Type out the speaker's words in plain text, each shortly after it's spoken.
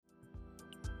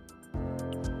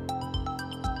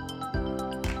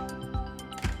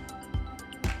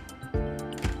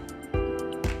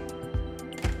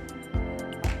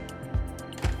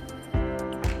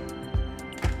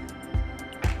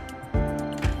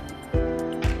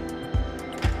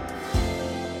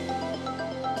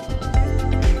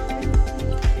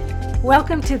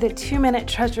Welcome to the 2-Minute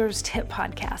Treasurer's Tip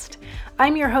Podcast.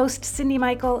 I'm your host, Cindy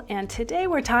Michael, and today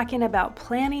we're talking about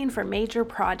planning for major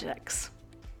projects.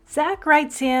 Zach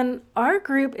writes in, our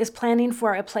group is planning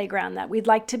for a playground that we'd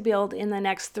like to build in the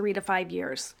next 3 to 5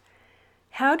 years.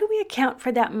 How do we account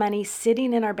for that money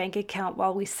sitting in our bank account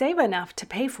while we save enough to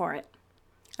pay for it?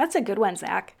 That's a good one,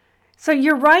 Zach. So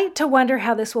you're right to wonder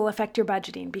how this will affect your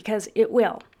budgeting, because it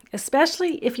will,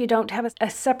 especially if you don't have a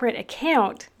separate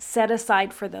account set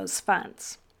aside for those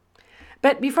funds.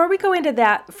 But before we go into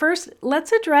that, first,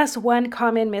 let's address one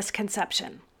common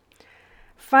misconception.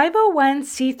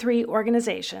 501c3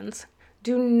 organizations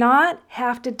do not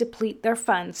have to deplete their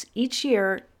funds each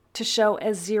year to show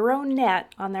a zero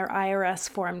net on their IRS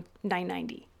Form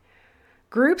 990.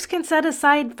 Groups can set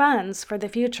aside funds for the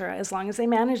future as long as they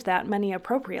manage that money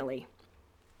appropriately.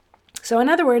 So in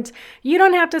other words, you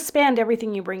don't have to spend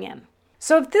everything you bring in.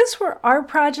 So if this were our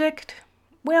project,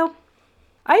 well,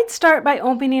 I'd start by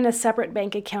opening a separate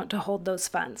bank account to hold those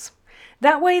funds.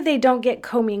 That way they don't get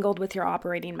commingled with your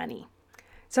operating money.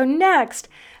 So next,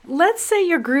 let's say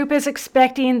your group is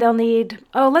expecting they'll need,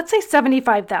 let's say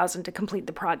 $75,000 to complete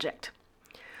the project.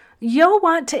 You'll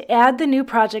want to add the new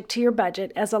project to your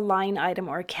budget as a line item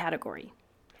or a category.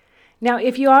 Now,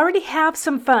 if you already have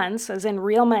some funds, as in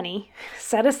real money,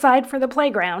 set aside for the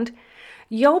playground,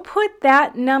 you'll put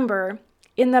that number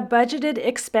in the budgeted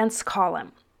expense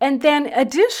column. And then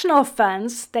additional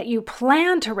funds that you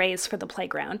plan to raise for the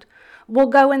playground will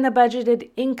go in the budgeted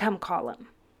income column.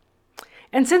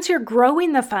 And since you're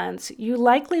growing the funds, you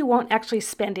likely won't actually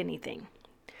spend anything.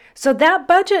 So that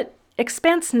budget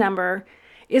expense number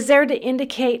is there to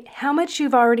indicate how much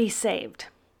you've already saved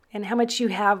and how much you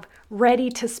have ready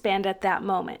to spend at that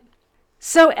moment.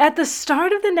 So at the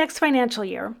start of the next financial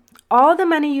year, all the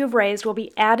money you've raised will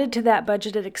be added to that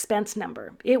budgeted expense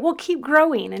number. It will keep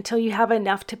growing until you have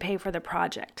enough to pay for the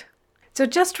project. So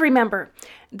just remember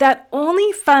that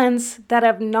only funds that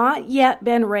have not yet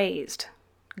been raised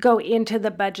go into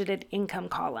the budgeted income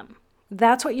column.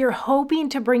 That's what you're hoping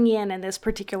to bring in this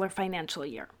particular financial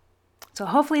year. So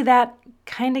hopefully that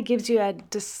kind of gives you a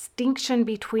distinction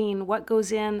between what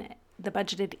goes in the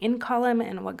budgeted in column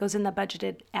and what goes in the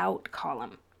budgeted out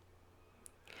column.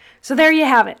 So there you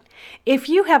have it. If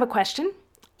you have a question,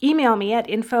 email me at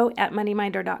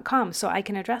info@moneyminder.com so I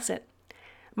can address it.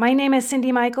 My name is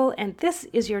Cindy Michael, and this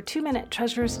is your 2-Minute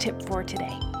Treasurer's Tip for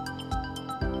today.